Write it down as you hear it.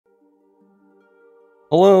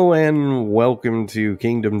Hello and welcome to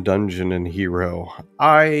Kingdom Dungeon and Hero.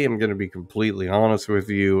 I am going to be completely honest with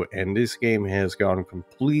you, and this game has gone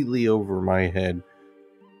completely over my head.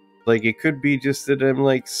 Like, it could be just that I'm,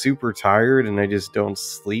 like, super tired and I just don't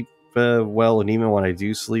sleep well, and even when I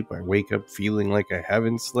do sleep, I wake up feeling like I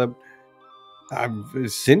haven't slept. I'm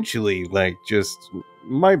essentially, like, just...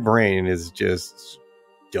 my brain is just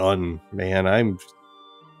done, man.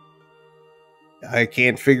 I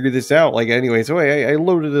can't figure this out. Like, anyway, so I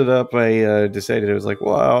loaded it up. I decided, I was like,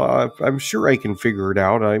 well, I'm sure I can figure it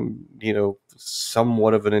out. I'm,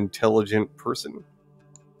 somewhat of an intelligent person.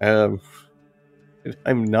 Um,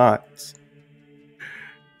 I'm not.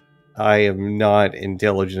 I am not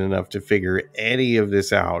intelligent enough to figure any of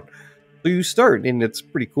this out. So you start, and it's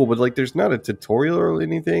pretty cool, but, like, there's not a tutorial or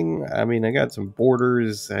anything. I mean, I got some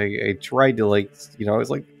borders. I tried to, like, I was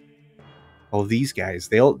like, oh, these guys,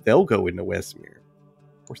 they'll go into Westmere.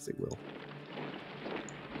 Of course they will.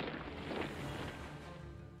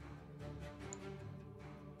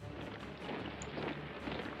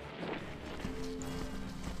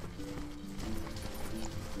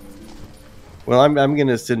 Well, I'm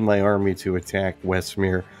gonna send my army to attack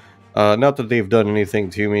Westmere. Not that they've done anything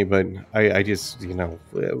to me, but I just,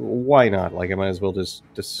 why not? Like, I might as well just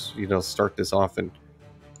start this off in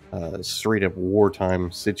straight up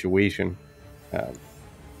wartime situation. Um,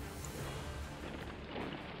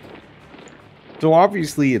 so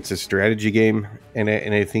obviously it's a strategy game, and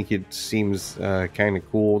I think it seems kind of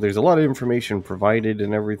cool. There's a lot of information provided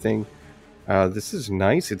and everything. This is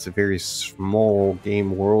nice. It's a very small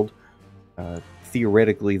game world.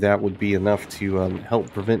 Theoretically, that would be enough to help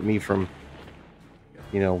prevent me from,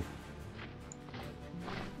 getting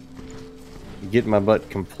my butt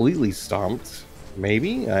completely stomped.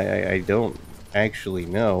 Maybe? I don't actually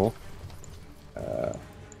know.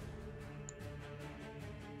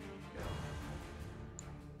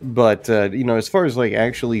 But, as far as, like,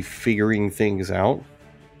 actually figuring things out,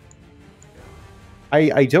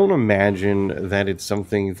 I don't imagine that it's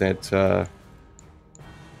something that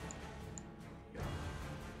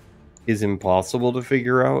is impossible to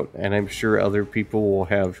figure out, and I'm sure other people will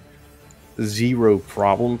have zero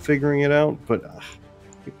problem figuring it out, but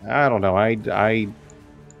I don't know.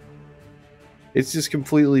 It's just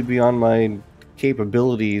completely beyond my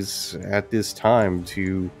capabilities at this time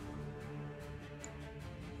to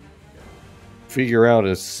figure out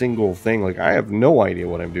a single thing. Like, I have no idea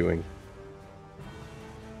what I'm doing.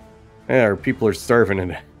 Yeah, or people are starving to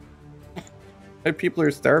death. People are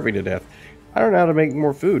starving to death. I don't know how to make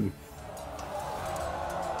more food.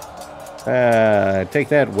 Take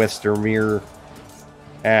that, Westermere.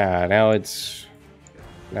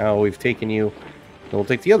 Now we've taken you. We'll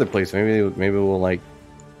take the other place. Maybe we'll, like,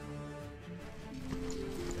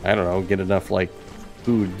 I don't know, get enough, like,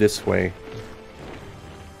 food this way.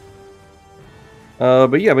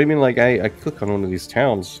 But yeah, I mean, like, I click on one of these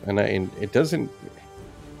towns, and it doesn't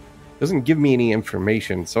give me any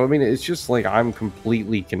information. So, I mean, it's just like I'm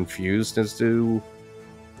completely confused as to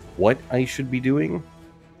what I should be doing.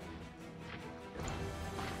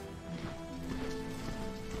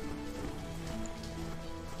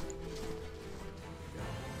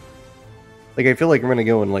 Like, I feel like I'm gonna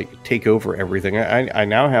go and, like, take over everything. I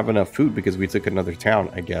now have enough food because we took another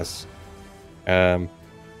town, I guess. So,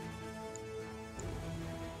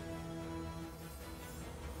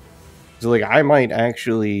 like, I might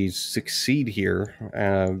actually succeed here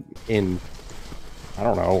in, I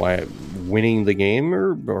don't know, winning the game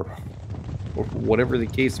or whatever the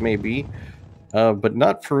case may be. But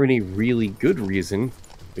not for any really good reason,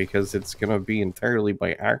 because it's gonna be entirely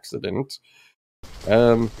by accident.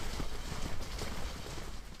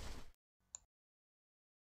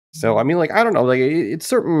 So, I mean, like, I don't know, like, it's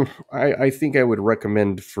certain, I think I would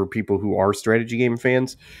recommend for people who are strategy game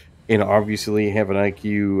fans, and obviously have an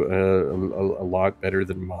IQ a lot better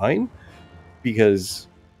than mine, because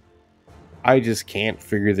I just can't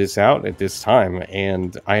figure this out at this time,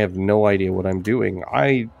 and I have no idea what I'm doing.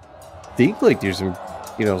 I think, like, there's some,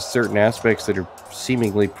 certain aspects that are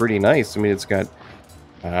seemingly pretty nice. I mean, it's got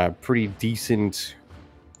pretty decent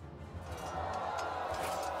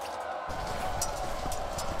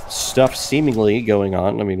stuff seemingly going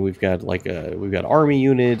on. I mean, we've got, like, we've got army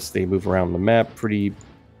units. They move around the map pretty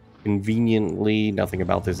conveniently. Nothing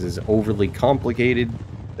about this is overly complicated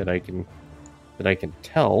that I can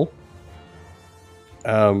tell.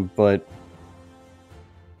 But,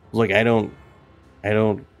 like, I don't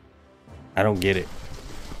get it.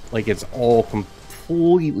 Like, it's all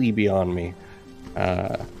completely beyond me.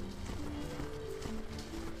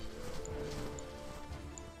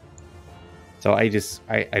 So I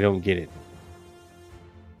don't get it.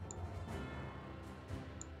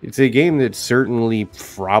 It's a game that certainly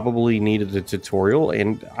probably needed a tutorial,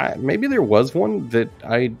 and maybe there was one that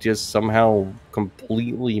I just somehow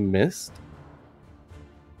completely missed.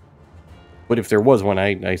 But if there was one,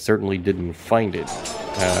 I certainly didn't find it.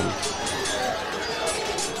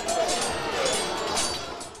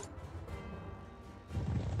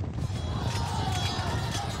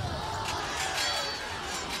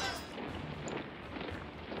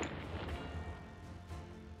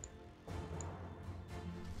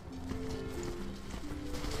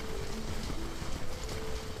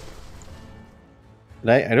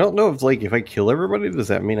 And I don't know if, like, if I kill everybody, does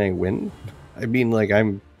that mean I win? I mean, like,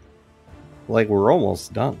 we're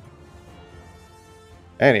almost done.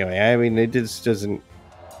 Anyway, I mean, it just doesn't...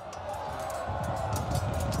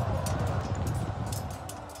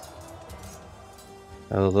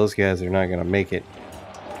 Oh, those guys are not going to make it.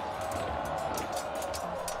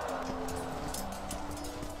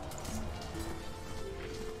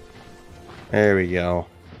 There we go.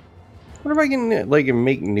 What if I can, like,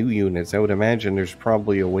 make new units? I would imagine there's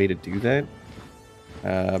probably a way to do that.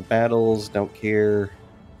 Battles, don't care.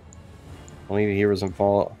 Only the heroes and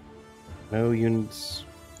fall. No units.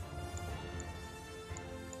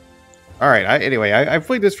 Alright, anyway, I've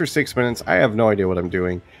played this for 6 minutes. I have no idea what I'm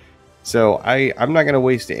doing. So, I'm not going to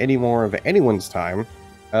waste any more of anyone's time.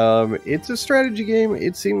 It's a strategy game.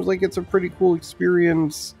 It seems like it's a pretty cool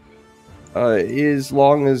experience. As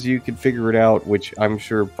long as you can figure it out, which I'm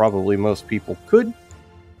sure probably most people could.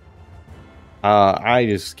 I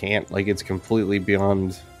just can't. Like, it's completely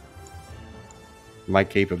beyond my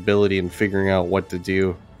capability in figuring out what to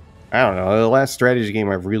do. I don't know. The last strategy game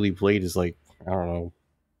I've really played is, like, I don't know,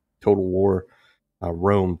 Total War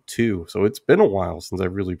Rome 2. So it's been a while since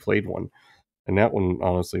I've really played one. And that one,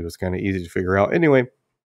 honestly, was kind of easy to figure out. Anyway,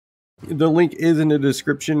 the link is in the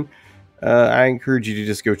description. I encourage you to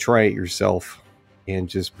just go try it yourself and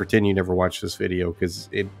just pretend you never watched this video, because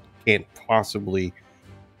it can't possibly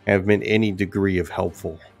have been any degree of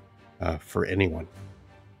helpful for anyone.